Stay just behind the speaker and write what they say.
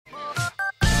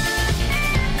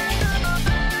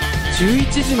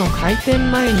11時の開店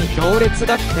前に行列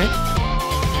だって。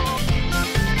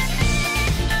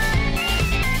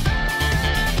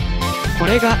こ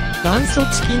れが元祖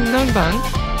チキン南蛮。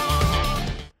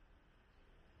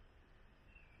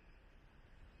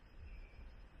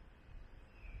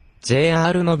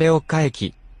JR 延岡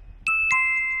駅。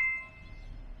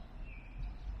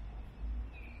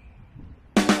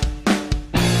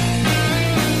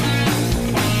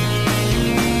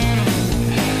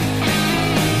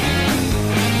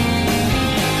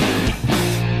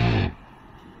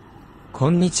こ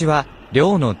んにちは、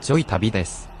寮のちょい旅で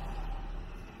す。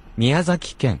宮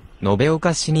崎県延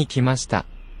岡市に来ました。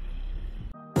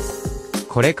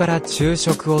これから昼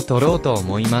食をとろうと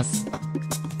思います。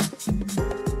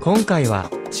今回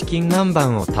はチキン南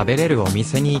蛮を食べれるお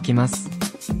店に行きます。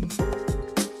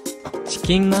チ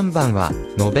キン南蛮は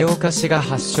延岡市が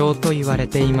発祥と言われ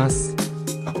ています。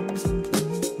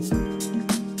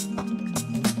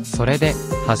それで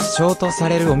発祥とさ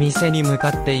れるお店に向か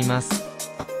っています。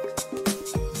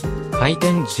開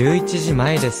店11時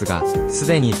前ですが、す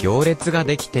でに行列が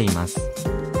できています。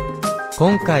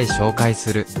今回紹介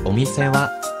するお店は、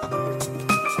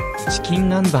チキン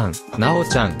南蛮なお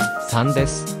ちゃんさんで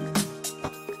す。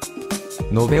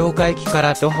延岡駅か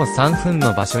ら徒歩3分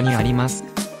の場所にあります。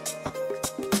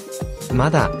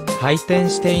まだ開店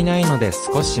していないので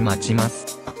少し待ちま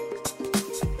す。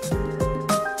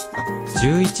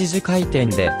11時開店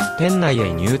で店内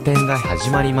へ入店が始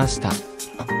まりました。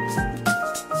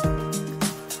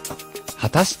果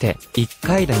たして1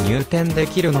回で入店で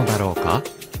きるのだろうか。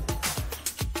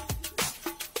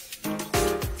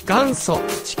元祖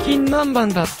チキン南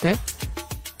蛮だって。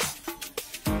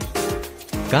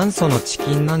元祖のチ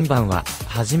キン南蛮は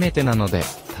初めてなので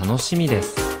楽しみで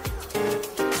す。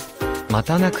待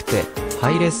たなくて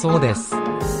入れそうです。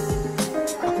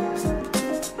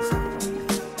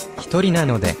一人な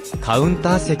のでカウン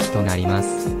ター席となりま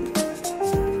す。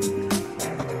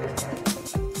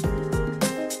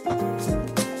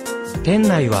店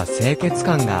内は清潔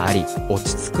感があり、落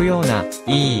ち着くような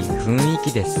いい雰囲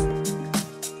気です。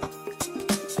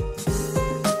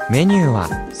メニューは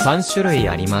3種類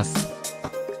あります。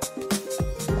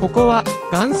ここは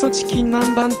元祖チキン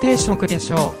南蛮定食で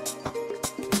しょ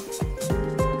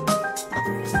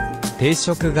う。定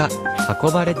食が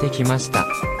運ばれてきました。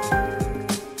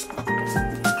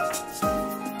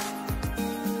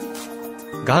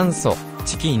元祖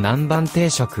チキン南蛮定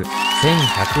食1100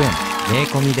円、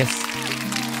税込みです。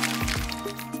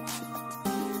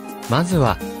まず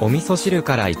はお味噌汁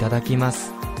からいただきま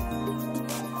す。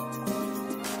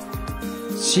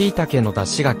椎茸の出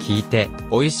汁が効いて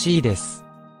美味しいです。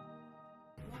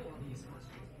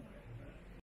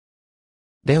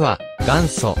では元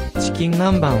祖チキン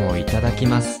南蛮をいただき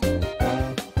ます。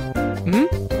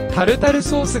タルタル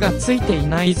ソースがついてい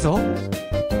ないぞ。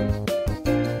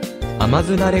甘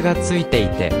酢だれがついてい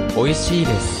て美味しい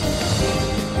です。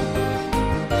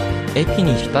液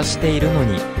に浸しているの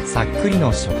にさっくり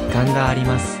の食感があり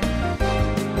ます。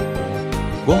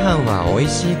ご飯は美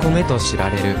味しい米と知ら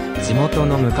れる地元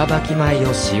のぬか炊き米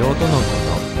を使用とのこ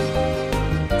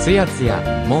と。つやつ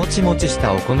やもちもちし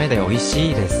たお米で美味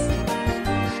しいです。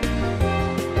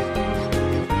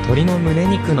鶏の胸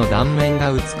肉の断面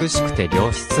が美しくて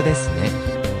良質ですね。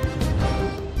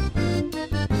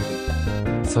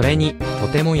それにと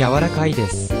ても柔らかいで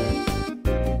す。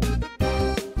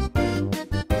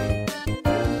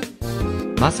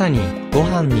まさにご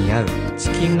飯に合うチ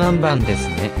キン南蛮です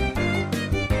ね。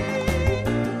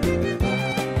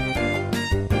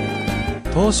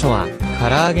当初は唐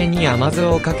揚げに甘酢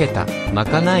をかけたま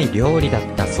かない料理だっ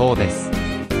たそうです。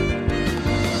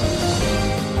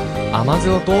甘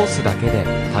酢を通すだけで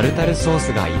タルタルソー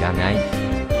スがいらない。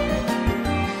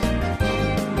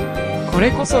こ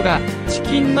れこそがチ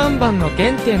キン南蛮の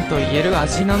原点と言える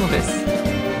味なのです。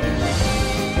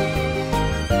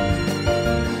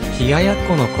冷ややっ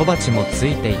この小鉢もつ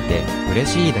いていて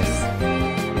嬉しいです。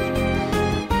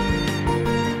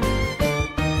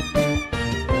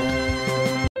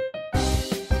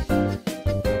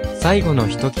最後の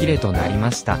一切れとなりま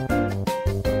した。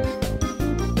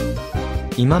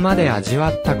今まで味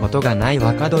わったことがない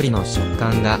若鶏の食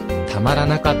感がたまら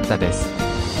なかったです。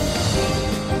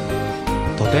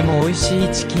とても美味しい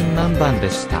チキン南蛮で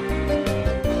した。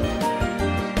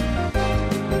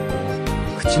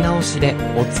口直しで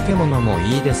お漬物も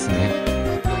いいですね。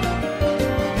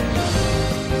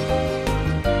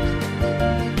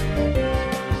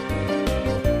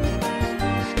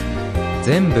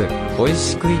全部美味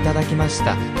しくいただきまし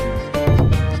た。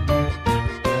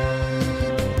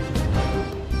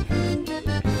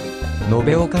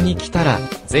延岡に来たら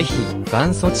ぜひ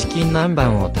元祖チキン南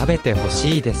蛮を食べてほ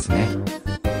しいですね。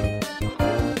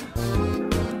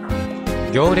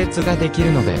行列ができ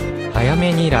るので早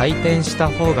めに来店した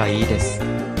方がいいです。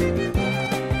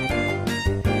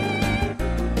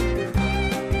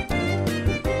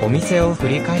お店を振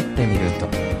り返ってみると、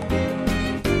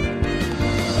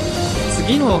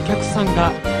次のお客さん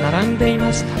が並んでい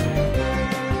ました。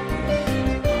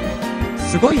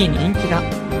すごい人気だ。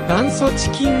元祖チ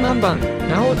キン南蛮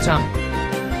なおちゃん。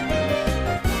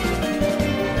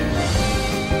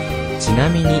ちな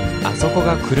みにあそこ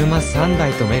が車3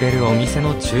台止めれるお店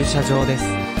の駐車場です。